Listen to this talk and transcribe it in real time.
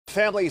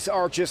Families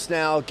are just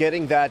now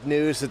getting that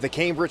news that the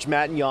Cambridge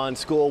Matignon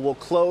School will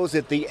close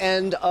at the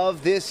end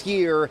of this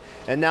year,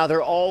 and now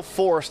they're all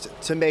forced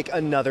to make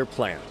another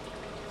plan.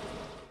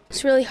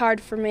 It's really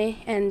hard for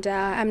me, and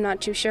I'm not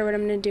too sure what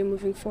I'm going to do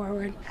moving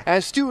forward.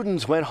 As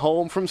students went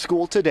home from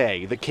school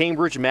today, the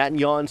Cambridge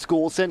Matignon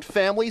School sent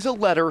families a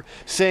letter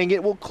saying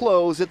it will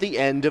close at the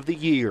end of the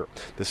year.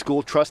 The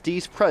school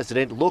trustees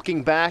president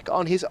looking back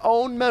on his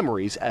own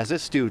memories as a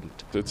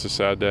student. It's a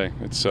sad day.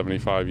 It's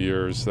 75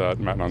 years that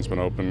Matignon's been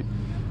open.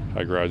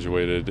 I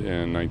graduated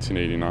in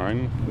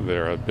 1989.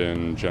 There have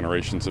been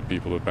generations of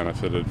people who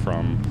benefited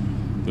from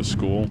the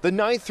school. The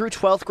 9th through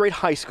 12th grade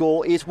high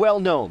school is well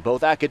known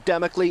both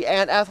academically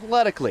and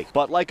athletically.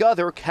 But like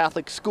other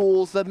Catholic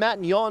schools, the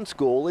Matignon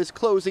School is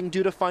closing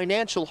due to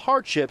financial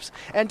hardships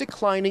and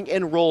declining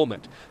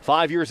enrollment.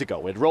 5 years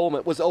ago,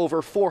 enrollment was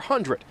over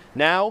 400.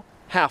 Now,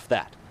 half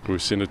that. We've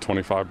seen a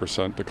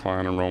 25%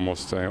 decline in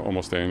almost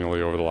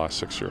annually over the last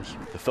 6 years.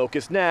 The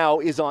focus now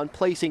is on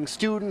placing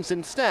students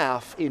and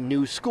staff in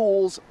new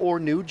schools or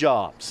new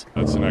jobs.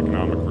 That's an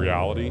economic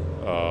reality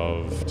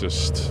of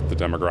just the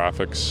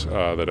demographics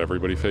that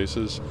everybody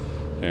faces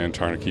and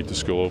trying to keep the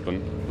school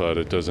open, but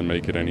it doesn't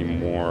make it any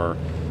more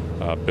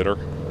bitter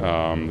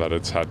that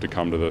it's had to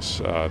come to this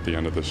at the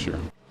end of this year.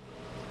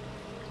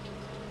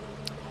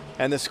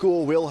 And the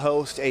school will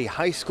host a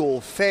high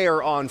school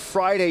fair on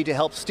Friday to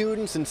help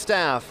students and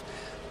staff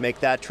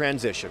make that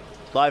transition.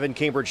 Live in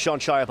Cambridge, Sean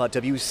Shia about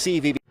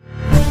WCVB.